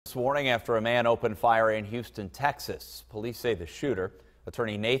this morning after a man opened fire in Houston, Texas. Police say the shooter,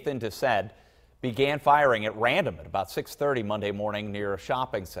 attorney Nathan Desed, began firing at random at about 6:30 Monday morning near a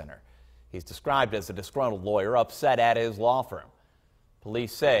shopping center. He's described as a disgruntled lawyer upset at his law firm.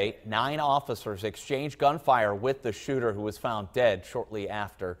 Police say 9 officers exchanged gunfire with the shooter, who was found dead shortly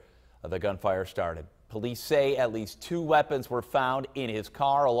after the gunfire started. Police say at least 2 weapons were found in his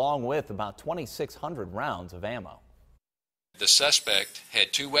car, along with about 2,600 rounds of ammo. The suspect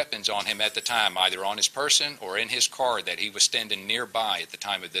had 2 weapons on him at the time, either on his person or in his car that he was standing nearby at the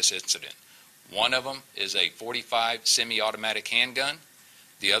time of this incident. One of them is a .45 semi-automatic handgun.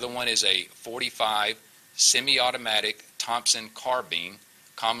 The other one is a .45 semi-automatic Thompson carbine,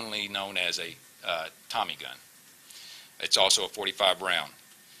 commonly known as a Tommy gun. It's also a .45 round.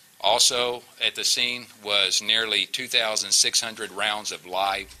 Also at the scene was nearly 2,600 rounds of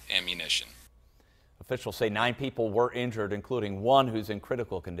live ammunition. Officials say 9 people were injured, including one who's in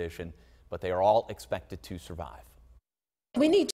critical condition, but they are all expected to survive. We need